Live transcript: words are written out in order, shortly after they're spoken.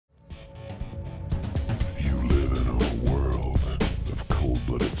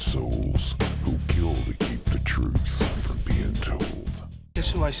cold-blooded souls who kill to keep the truth from being told.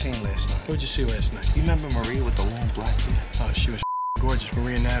 Guess who I seen last night? Who'd you see last night? You remember Maria with the long black hair? Oh, she was gorgeous,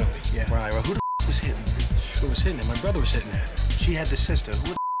 Maria Natalie, yeah. Right, well, who the was hitting her? Who was hitting it? My brother was hitting her. She had the sister.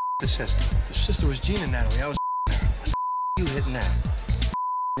 Who the sister? The sister was Gina Natalie. I was her. You hitting that? What's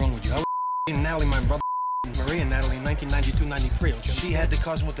wrong with you? I was Natalie, my brother Maria Natalie in 1992-93. She had the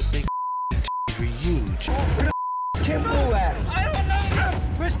cousin with the big titties were huge. Where the Kim Boo at? I don't know.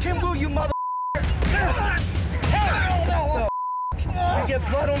 Where's Kim Boo, you mother? You get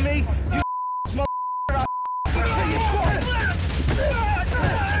blood on me? You mother. I'll kill you twice.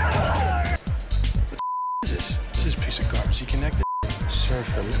 What is this? This is a piece of garbage. You connected?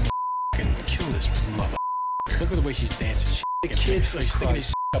 Surfer. We can kill this mother. Look at the way she's dancing. She's The kid for sticking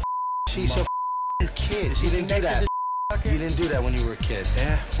his up. She's a kid. You didn't do that. You didn't do that when you were a kid.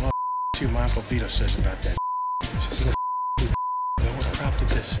 Yeah? Well, see what my Uncle Vito says about that. She's a what a prop to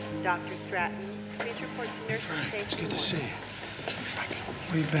this. Dr. Stratton, please report to nurse Frank, station. it's good to see you. Frank,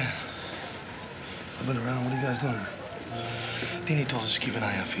 where you been? I've been around. What are you guys doing? Deanie told us to keep an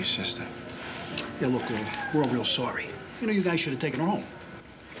eye out for your sister. Yeah, look, we're all real sorry. You know, you guys should have taken her home.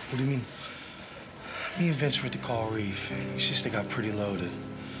 What do you mean? Me and Vince were at the Coral Reef. Your sister got pretty loaded.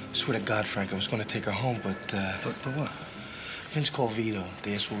 I swear to God, Frank, I was going to take her home, but... But what? Vince called Vito.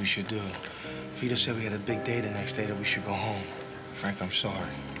 They asked what we should do. Vito said we had a big day the next day that we should go home. Frank, I'm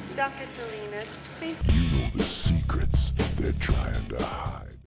sorry. Dr. Salinas, please. You know the secrets they're trying to hide.